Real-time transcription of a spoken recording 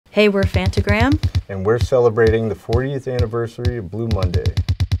Hey, we're Phantogram. And we're celebrating the 40th anniversary of Blue Monday.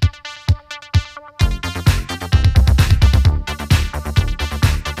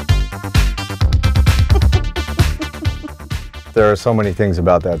 There are so many things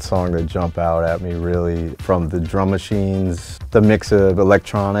about that song that jump out at me, really, from the drum machines, the mix of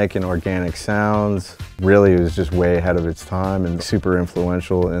electronic and organic sounds. Really, it was just way ahead of its time and super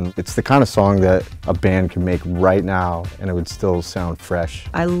influential. And it's the kind of song that a band can make right now and it would still sound fresh.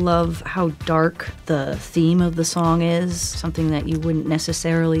 I love how dark the theme of the song is, something that you wouldn't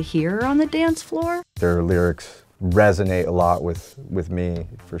necessarily hear on the dance floor. Their lyrics resonate a lot with me,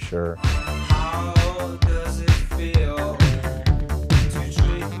 for sure. How does it feel to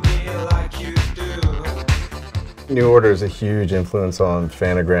treat me like you do? New Order is a huge influence on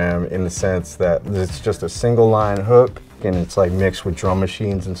Phantogram in the sense that it's just a single line hook and it's like mixed with drum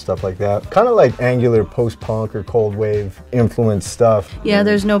machines and stuff like that. Kind of like angular post-punk or cold wave influence stuff. Yeah,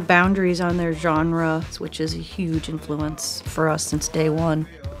 there's no boundaries on their genre, which is a huge influence for us since day one.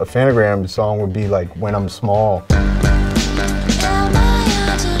 A Phantogram song would be like When I'm Small.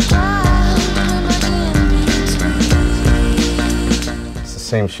 It's the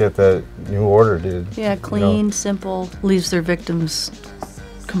same shit that New Order did. Yeah, clean, you know? simple, leaves their victims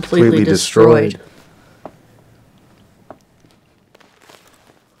completely destroyed.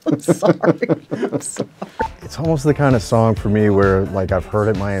 I'm sorry. I'm sorry. It's almost the kind of song for me where like I've heard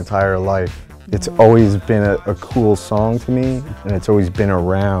it my entire life. It's always been a cool song to me and it's always been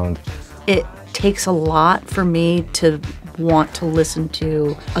around. It takes a lot for me to want to listen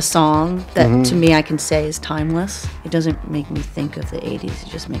to a song that to me I can say is timeless. It doesn't make me think of the 80s, it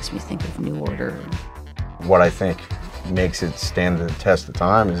just makes me think of New Order. What I think makes it stand the test of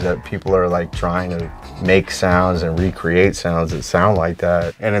time is that people are like trying to make sounds and recreate sounds that sound like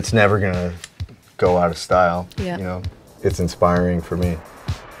that, and it's never gonna go out of style. Yeah. You know, it's inspiring for me.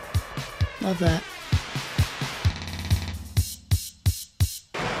 Love that.